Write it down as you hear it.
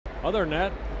Other than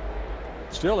that,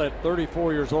 still at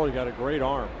 34 years old, he got a great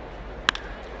arm.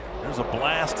 There's a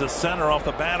blast to center off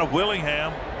the bat of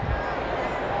Willingham.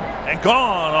 And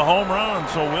gone, a home run.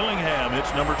 So Willingham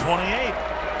hits number 28.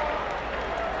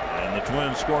 And the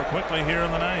Twins score quickly here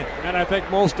in the ninth. And I think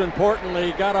most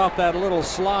importantly, got off that little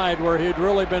slide where he'd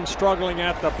really been struggling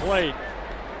at the plate.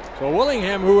 So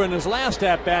Willingham, who in his last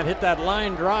at-bat hit that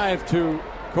line drive to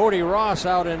Cody Ross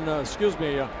out in,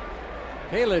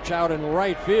 Kalich out in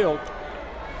right field,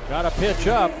 got a pitch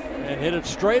up and hit it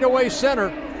straight away center.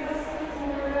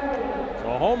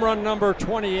 So home run number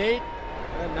 28,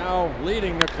 and now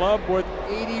leading the club with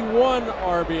 81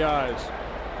 RBIs.